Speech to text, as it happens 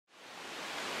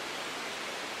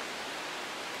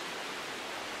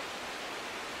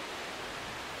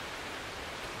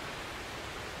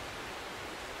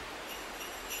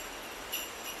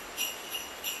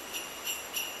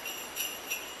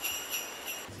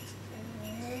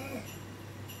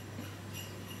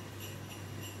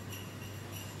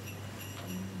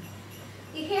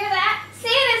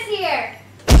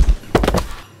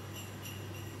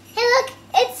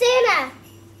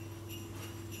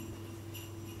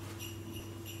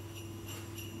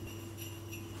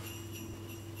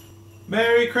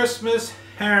Merry Christmas,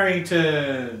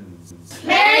 Harrington!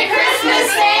 Merry Christmas,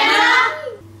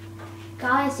 Santa!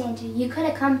 Guys, Santa, you could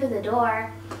have come through the door.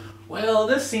 Well,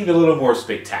 this seemed a little more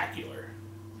spectacular.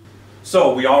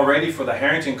 So, we all ready for the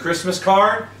Harrington Christmas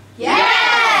card?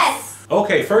 Yes!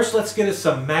 Okay, first let's get us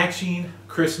some matching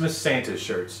Christmas Santa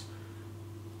shirts.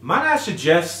 Might I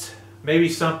suggest maybe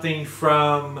something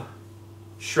from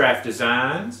Schraft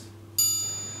Designs?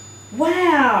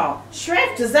 Wow!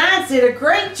 Schraft Designs did a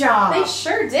great job! They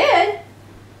sure did!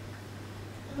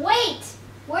 Wait!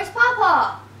 Where's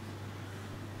Papa?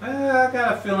 I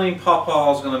got a feeling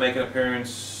Pawpaw's gonna make an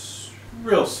appearance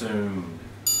real soon.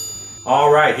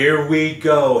 Alright, here we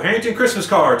go. Harrington Christmas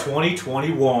Card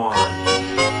 2021.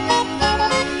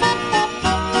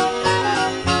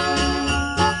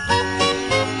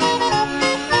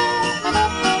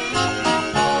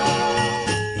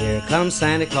 Here comes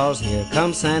Santa Claus, here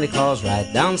comes Santa Claus,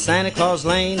 right down Santa Claus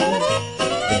Lane.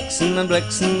 Vixen and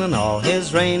Blixen and all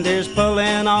his reindeers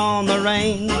pulling on the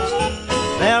reins.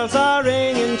 Bells are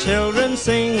ringing, children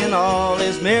singing, all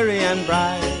is merry and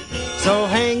bright. So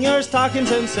hang your stockings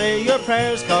and say your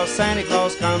prayers, 'cause Santa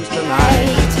Claus comes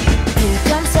tonight. Here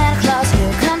comes Santa Claus,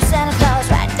 here comes Santa Claus,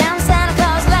 right down Santa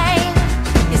Claus Lane.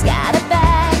 He's got a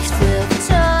bag filled with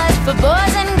toys for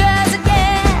boys and girls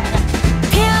again.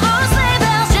 Hear those sleigh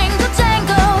bells jingle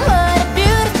jangle, what a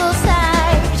beautiful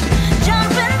sight.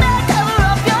 Jump in bed, cover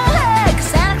up your head, 'cause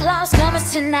Santa Claus comes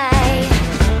tonight.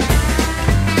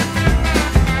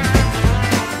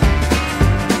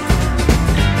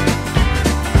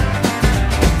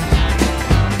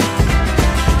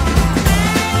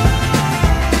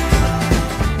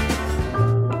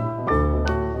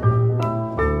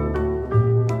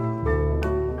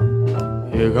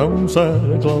 Here comes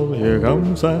Santa Claus, here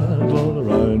comes Santa Claus,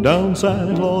 riding down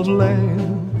Santa Claus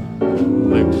Lane.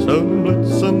 Blitzen,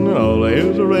 blitzen, all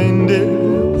his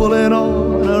reindeer pulling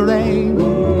on a rein.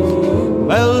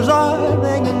 Bells are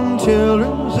ringing,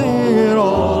 children singing,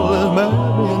 all is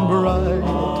merry and bright.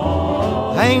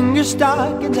 Hang your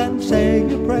stockings and say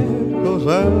your prayers, 'cause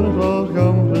Santa Claus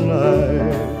comes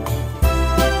tonight.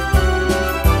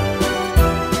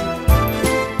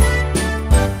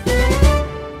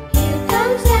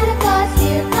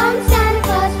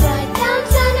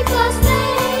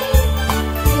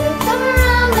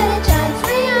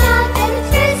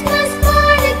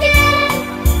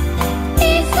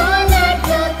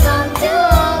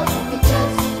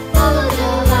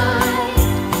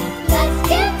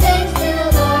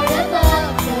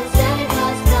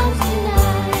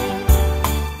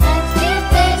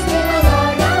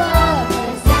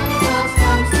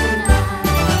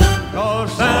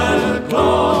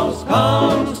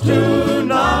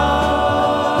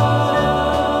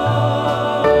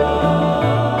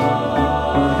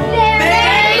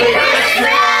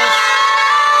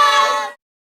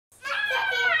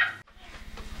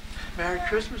 Merry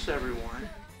Christmas, everyone.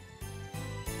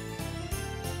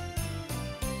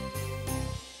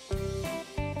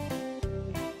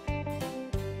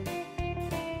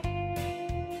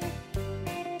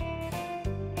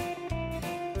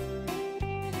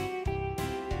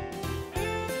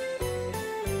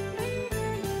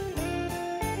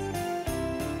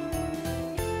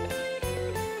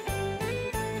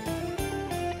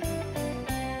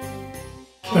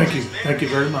 Thank you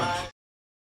very much.